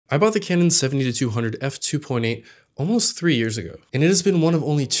I bought the Canon 70-200 f2.8 almost 3 years ago, and it has been one of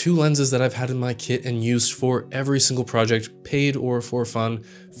only 2 lenses that I've had in my kit and used for every single project, paid or for fun,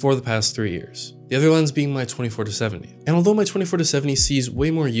 for the past 3 years. The other lens being my 24-70. And although my 24-70 sees way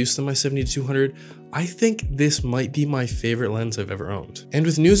more use than my 70-200, I think this might be my favorite lens I've ever owned. And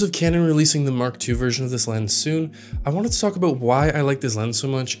with news of Canon releasing the Mark II version of this lens soon, I wanted to talk about why I like this lens so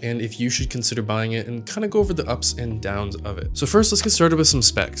much and if you should consider buying it and kind of go over the ups and downs of it. So first, let's get started with some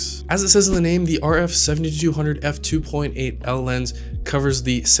specs. As it says in the name, the RF 70-200 f2.8L lens covers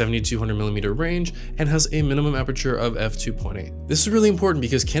the 70-200mm range and has a minimum aperture of f2.8. This is really important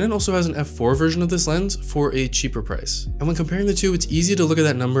because Canon also has an f4 version of this lens for a cheaper price. And when comparing the two, it's easy to look at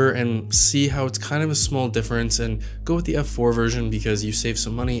that number and see how it's kind of a small difference and go with the f4 version because you save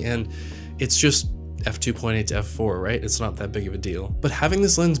some money and it's just f2.8 to f4, right? It's not that big of a deal. But having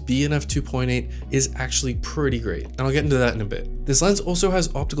this lens be an f2.8 is actually pretty great, and I'll get into that in a bit. This lens also has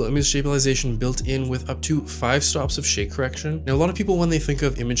optical image stabilization built in with up to 5 stops of shake correction. Now, a lot of people, when they think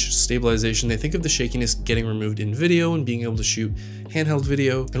of image stabilization, they think of the shakiness getting removed in video and being able to shoot handheld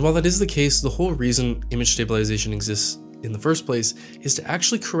video. And while that is the case, the whole reason image stabilization exists in the first place is to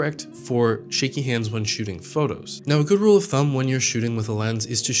actually correct for shaky hands when shooting photos. Now, a good rule of thumb when you're shooting with a lens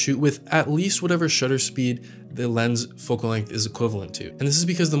is to shoot with at least whatever shutter speed the lens focal length is equivalent to. And this is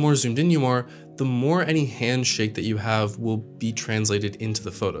because the more zoomed in you are, the more any hand shake that you have will be translated into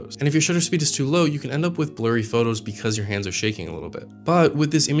the photos. And if your shutter speed is too low, you can end up with blurry photos because your hands are shaking a little bit. But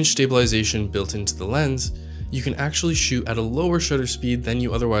with this image stabilization built into the lens, you can actually shoot at a lower shutter speed than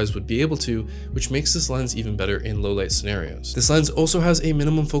you otherwise would be able to, which makes this lens even better in low light scenarios. This lens also has a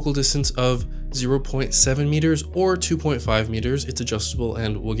minimum focal distance of 0.7 meters or 2.5 meters. It's adjustable,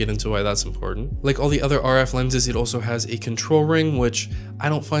 and we'll get into why that's important. Like all the other RF lenses, it also has a control ring, which I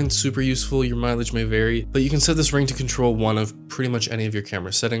don't find super useful. Your mileage may vary, but you can set this ring to control one of pretty much any of your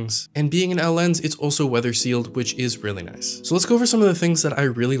camera settings. And being an L lens, it's also weather sealed, which is really nice. So let's go over some of the things that I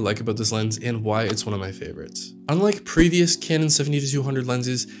really like about this lens and why it's one of my favorites. Unlike previous Canon 70-200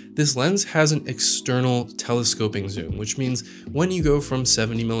 lenses, this lens has an external telescoping zoom, which means when you go from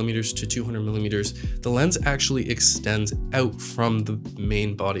 70mm to 200mm, the lens actually extends out from the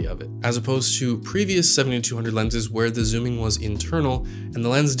main body of it, as opposed to previous 70-200 lenses where the zooming was internal and the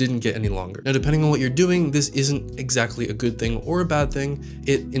lens didn't get any longer. Now, depending on what you're doing, this isn't exactly a good thing or a bad thing.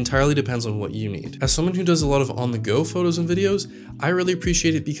 It entirely depends on what you need. As someone who does a lot of on-the-go photos and videos, I really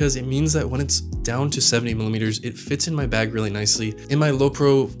appreciate it because it means that when it's down to 70mm, it fits in my bag really nicely. In my low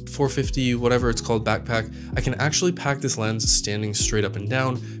pro 450, whatever it's called, backpack, I can actually pack this lens standing straight up and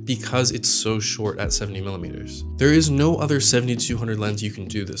down because it's so short at 70mm. There is no other 70-200 lens you can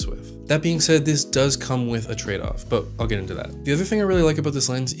do this with. That being said, this does come with a trade-off, but I'll get into that. The other thing I really like about this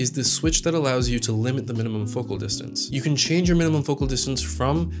lens is the switch that allows you to limit the minimum focal distance. You can change your minimum focal distance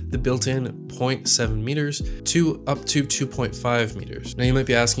from the built-in 0.7 meters to up to 2.5 meters. Now, you might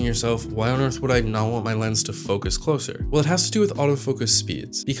be asking yourself, why on earth would I not want my lens to focus closer? Well, it has to do with autofocus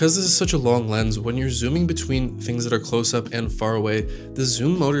speeds. Because this is such a long lens, when you're zooming between things that are close up and far away, the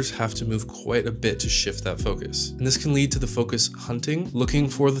zoom motors have to move quite a bit to shift that focus. And this can lead to the focus hunting, looking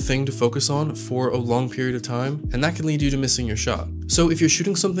for the thing to focus on for a long period of time, and that can lead you to missing your shot. So if you're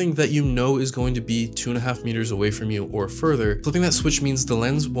shooting something that you know is going to be 2.5 meters away from you or further, flipping that switch means the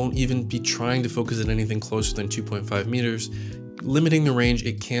lens won't even be trying to focus at anything closer than 2.5 meters, limiting the range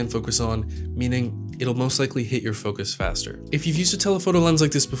it can focus on, meaning it'll most likely hit your focus faster. If you've used a telephoto lens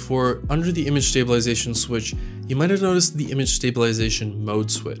like this before, under the image stabilization switch, you might have noticed the image stabilization mode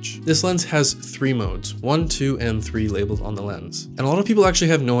switch. This lens has 3 modes, 1, 2, and 3 labeled on the lens. And a lot of people actually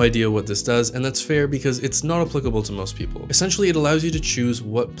have no idea what this does, and that's fair because it's not applicable to most people. Essentially, it allows you to choose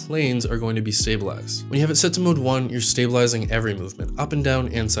what planes are going to be stabilized. When you have it set to mode 1, you're stabilizing every movement, up and down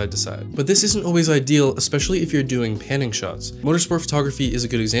and side to side. But this isn't always ideal, especially if you're doing panning shots. Motorsport photography is a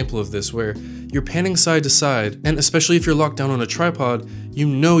good example of this, where you're panning side to side, and especially if you're locked down on a tripod, you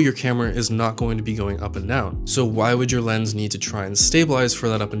know your camera is not going to be going up and down. So why would your lens need to try and stabilize for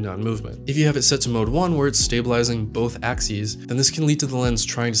that up and down movement? If you have it set to mode 1 where it's stabilizing both axes, then this can lead to the lens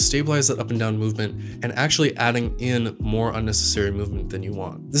trying to stabilize that up and down movement and actually adding in more unnecessary movement than you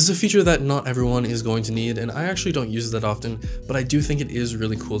want. This is a feature that not everyone is going to need, and I actually don't use it that often, but I do think it is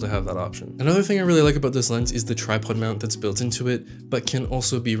really cool to have that option. Another thing I really like about this lens is the tripod mount that's built into it, but can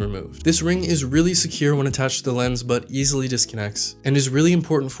also be removed. This ring is really secure when attached to the lens, but easily disconnects, and is really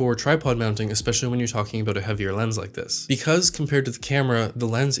important for tripod mounting, especially when you're talking about a heavier lens like this. Because compared to the camera, the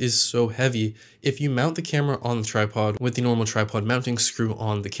lens is so heavy, if you mount the camera on the tripod with the normal tripod mounting screw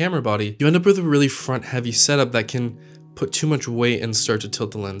on the camera body, you end up with a really front heavy setup that can put too much weight and start to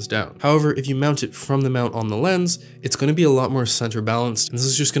tilt the lens down. However, if you mount it from the mount on the lens, it's going to be a lot more center balanced, and this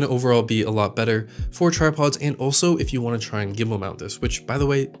is just going to overall be a lot better for tripods, and also if you want to try and gimbal mount this, which by the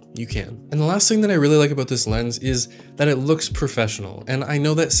way, you can. And the last thing that I really like about this lens is that it looks professional. And I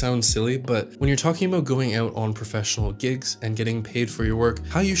know that sounds silly, but when you're talking about going out on professional gigs and getting paid for your work,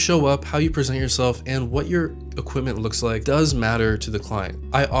 how you show up, how you present yourself, and what your equipment looks like does matter to the client.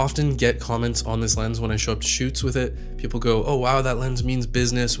 I often get comments on this lens when I show up to shoots with it. People go, oh wow, that lens means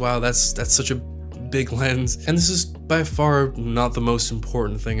business. Wow, that's such a big lens. And this is by far not the most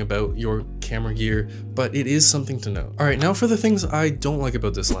important thing about your camera gear, but it is something to know. All right, now for the things I don't like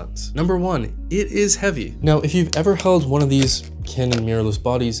about this lens. Number one, it is heavy. Now, if you've ever held one of these Canon mirrorless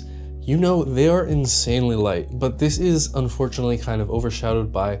bodies, you know they are insanely light, but this is unfortunately kind of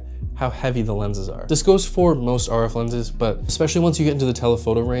overshadowed by how heavy the lenses are. This goes for most RF lenses, but especially once you get into the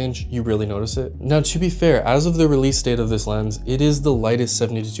telephoto range, you really notice it. Now, to be fair, as of the release date of this lens, it is the lightest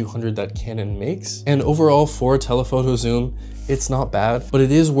 70-200 that Canon makes. And overall, for a telephoto zoom, it's not bad, but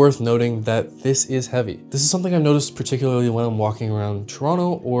it is worth noting that this is heavy. This is something I've noticed particularly when I'm walking around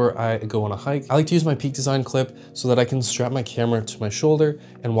Toronto or I go on a hike. I like to use my Peak Design clip so that I can strap my camera to my shoulder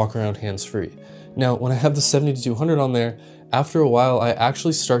and walk around hands-free. Now, when I have the 70-200 on there, after a while, I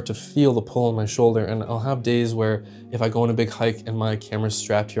actually start to feel the pull on my shoulder, and I'll have days where if I go on a big hike and my camera's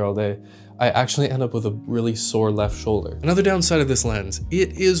strapped here all day, I actually end up with a really sore left shoulder. Another downside of this lens,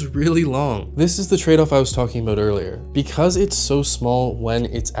 it is really long. This is the trade-off I was talking about earlier. Because it's so small when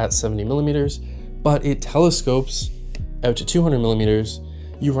it's at 70mm, but it telescopes out to 200mm,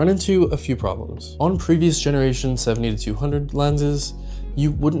 you run into a few problems. On previous generation 70-200 lenses, you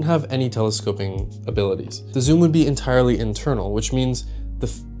wouldn't have any telescoping abilities. The zoom would be entirely internal, which means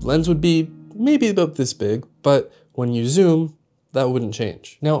the lens would be maybe about this big, but when you zoom, that wouldn't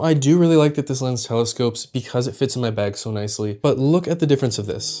change. Now, I do really like that this lens telescopes because it fits in my bag so nicely, but look at the difference of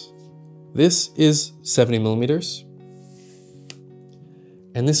this. This is 70mm,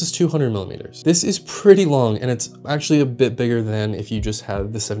 and this is 200mm. This is pretty long, and it's actually a bit bigger than if you just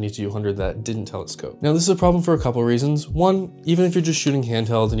had the 70-200 that didn't telescope. Now, this is a problem for a couple reasons. One, even if you're just shooting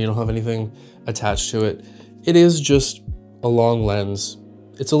handheld and you don't have anything attached to it, it is just a long lens.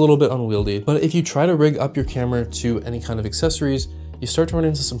 It's a little bit unwieldy, but if you try to rig up your camera to any kind of accessories, you start to run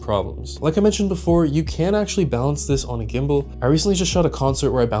into some problems. Like I mentioned before, you can actually balance this on a gimbal. I recently just shot a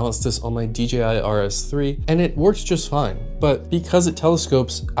concert where I balanced this on my DJI RS3, and it worked just fine. But because it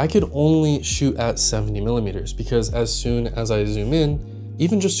telescopes, I could only shoot at 70mm, because as soon as I zoom in,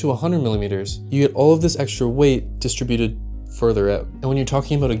 even just to 100mm, you get all of this extra weight distributed further out. And when you're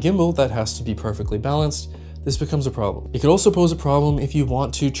talking about a gimbal that has to be perfectly balanced, this becomes a problem. It could also pose a problem if you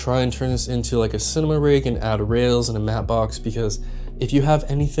want to try and turn this into like a cinema rig and add rails and a matte box, because if you have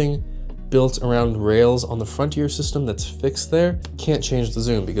anything built around rails on the front of your system that's fixed there, can't change the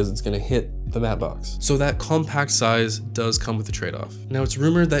zoom because it's gonna hit the matte box. So that compact size does come with a trade-off. Now, it's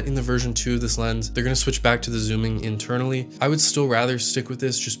rumored that in the version 2 of this lens, they're gonna switch back to the zooming internally. I would still rather stick with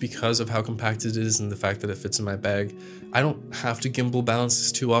this just because of how compact it is and the fact that it fits in my bag. I don't have to gimbal balance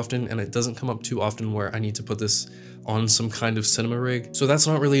this too often, and it doesn't come up too often where I need to put this on some kind of cinema rig. So that's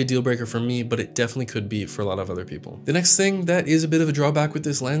not really a deal breaker for me, but it definitely could be for a lot of other people. The next thing that is a bit of a drawback with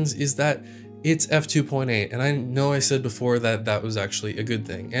this lens is that it's f2.8, and I know I said before that that was actually a good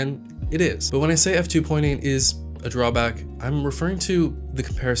thing, and it is. But when I say f2.8 is a drawback, I'm referring to the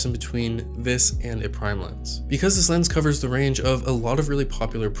comparison between this and a prime lens. Because this lens covers the range of a lot of really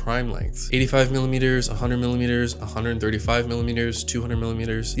popular prime lengths, 85mm, 100mm, 135mm,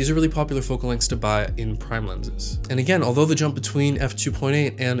 200mm, these are really popular focal lengths to buy in prime lenses. And again, although the jump between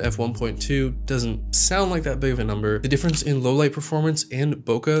f2.8 and f1.2 doesn't sound like that big of a number, the difference in low light performance and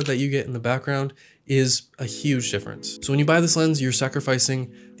bokeh that you get in the background is a huge difference. So when you buy this lens, you're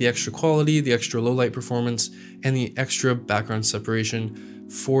sacrificing the extra quality, the extra low light performance, and the extra background separation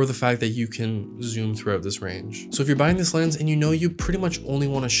for the fact that you can zoom throughout this range. So if you're buying this lens and you know you pretty much only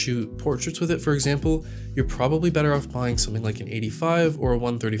want to shoot portraits with it, for example, you're probably better off buying something like an 85 or a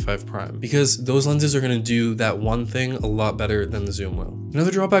 135 prime, because those lenses are going to do that one thing a lot better than the zoom will.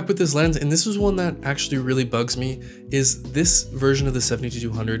 Another drawback with this lens, and this is one that actually really bugs me, is this version of the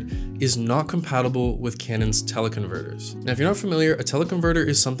 70-200 is not compatible with Canon's teleconverters. Now, if you're not familiar, a teleconverter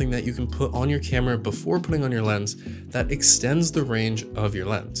is something that you can put on your camera before putting on your lens that extends the range of your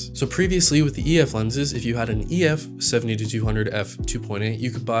lens. So previously with the EF lenses, if you had an EF 70-200 f2.8,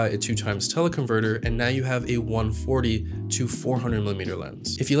 you could buy a 2x teleconverter, and now you have a 140 to 400mm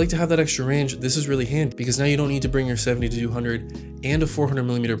lens. If you like to have that extra range, this is really handy because now you don't need to bring your 70-200 and a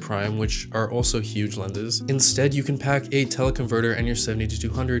 400mm prime, which are also huge lenses. Instead, you can pack a teleconverter and your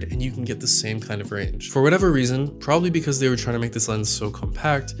 70-200 and you can get the same kind of range. For whatever reason, probably because they were trying to make this lens so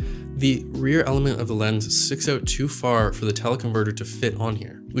compact, the rear element of the lens sticks out too far for the teleconverter to fit on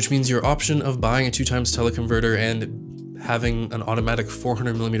here, which means your option of buying a 2x teleconverter and having an automatic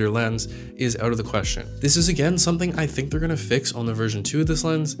 400mm lens is out of the question. This is again something I think they're gonna fix on the version 2 of this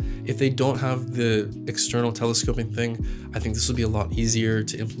lens. If they don't have the external telescoping thing, I think this will be a lot easier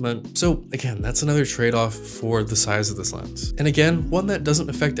to implement. So again, that's another trade-off for the size of this lens. And again, one that doesn't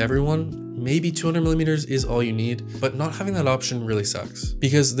affect everyone. Maybe 200mm is all you need, but not having that option really sucks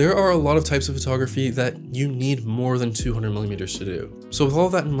because there are a lot of types of photography that you need more than 200mm to do. So with all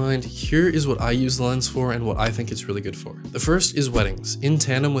that in mind, here is what I use the lens for and what I think it's really good for. The first is weddings. In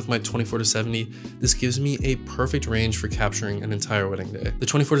tandem with my 24-70, this gives me a perfect range for capturing an entire wedding day. The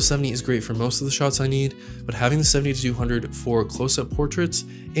 24-70 is great for most of the shots I need, but having the 70-200 for close-up portraits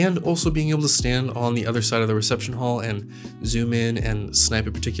and also being able to stand on the other side of the reception hall and zoom in and snipe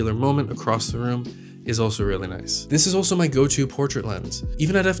a particular moment across the room is also really nice. This is also my go-to portrait lens.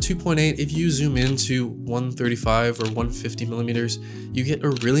 Even at f2.8, if you zoom into 135 or 150mm, you get a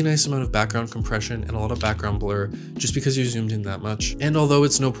really nice amount of background compression and a lot of background blur just because you're zoomed in that much. And although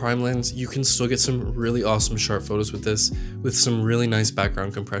it's no prime lens, you can still get some really awesome sharp photos with this, with some really nice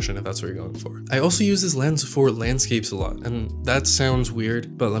background compression if that's what you're going for. I also use this lens for landscapes a lot, and that sounds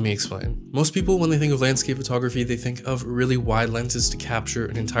weird, but let me explain. Most people, when they think of landscape photography, they think of really wide lenses to capture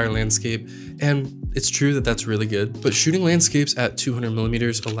an entire landscape, and it's true that that's really good, but shooting landscapes at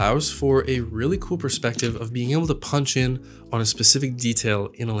 200mm allows for a really cool perspective of being able to punch in on a specific detail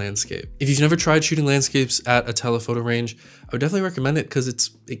in a landscape. If you've never tried shooting landscapes at a telephoto range, I would definitely recommend it because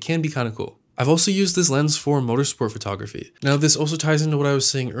it can be kind of cool. I've also used this lens for motorsport photography. Now this also ties into what I was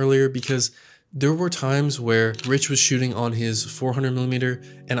saying earlier because there were times where Rich was shooting on his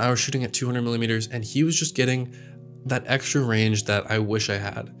 400mm and I was shooting at 200mm and he was just getting that extra range that I wish I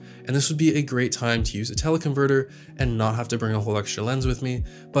had. And this would be a great time to use a teleconverter and not have to bring a whole extra lens with me,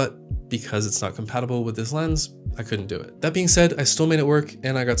 but because it's not compatible with this lens, I couldn't do it. That being said, I still made it work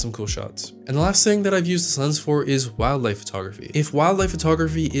and I got some cool shots. And the last thing that I've used this lens for is wildlife photography. If wildlife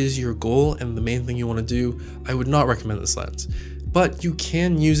photography is your goal and the main thing you want to do, I would not recommend this lens. But you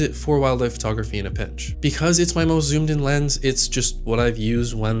can use it for wildlife photography in a pinch. Because it's my most zoomed in lens, it's just what I've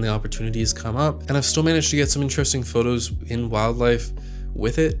used when the opportunities come up, and I've still managed to get some interesting photos in wildlife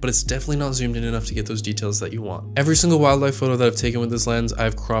with it, but it's definitely not zoomed in enough to get those details that you want. Every single wildlife photo that I've taken with this lens,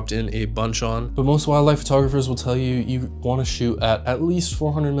 I've cropped in a bunch on, but most wildlife photographers will tell you you want to shoot at least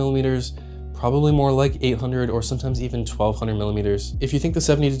 400mm, probably more like 800 or sometimes even 1200mm. If you think the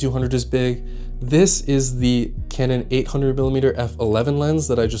 70-200 is big, this is the Canon 800mm f11 lens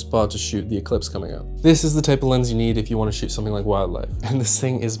that I just bought to shoot the eclipse coming up. This is the type of lens you need if you want to shoot something like wildlife, and this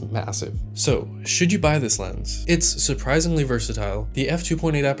thing is massive. So, should you buy this lens? It's surprisingly versatile. The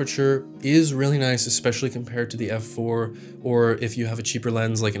f2.8 aperture is really nice, especially compared to the f4, or if you have a cheaper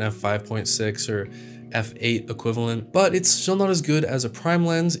lens like an f5.6 or f8 equivalent, but it's still not as good as a prime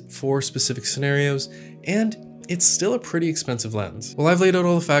lens for specific scenarios, and it's still a pretty expensive lens. Well, I've laid out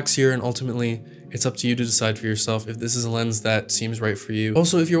all the facts here, and ultimately, it's up to you to decide for yourself if this is a lens that seems right for you.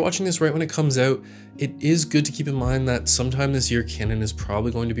 Also, if you're watching this right when it comes out, it is good to keep in mind that sometime this year, Canon is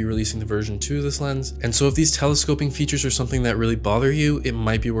probably going to be releasing the version 2 of this lens. And so if these telescoping features are something that really bother you, it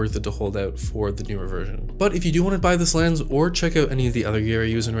might be worth it to hold out for the newer version. But if you do want to buy this lens or check out any of the other gear I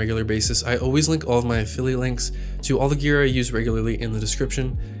use on a regular basis, I always link all of my affiliate links to all the gear I use regularly in the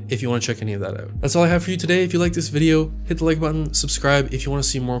description if you want to check any of that out. That's all I have for you today. If you like this video, hit the like button, subscribe if you want to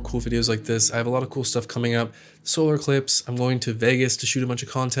see more cool videos like this. I have a lot of cool stuff coming up, solar eclipse, I'm going to Vegas to shoot a bunch of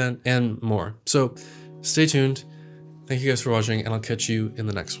content, and more. So stay tuned. Thank you guys for watching, and I'll catch you in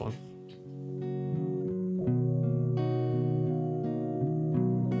the next one.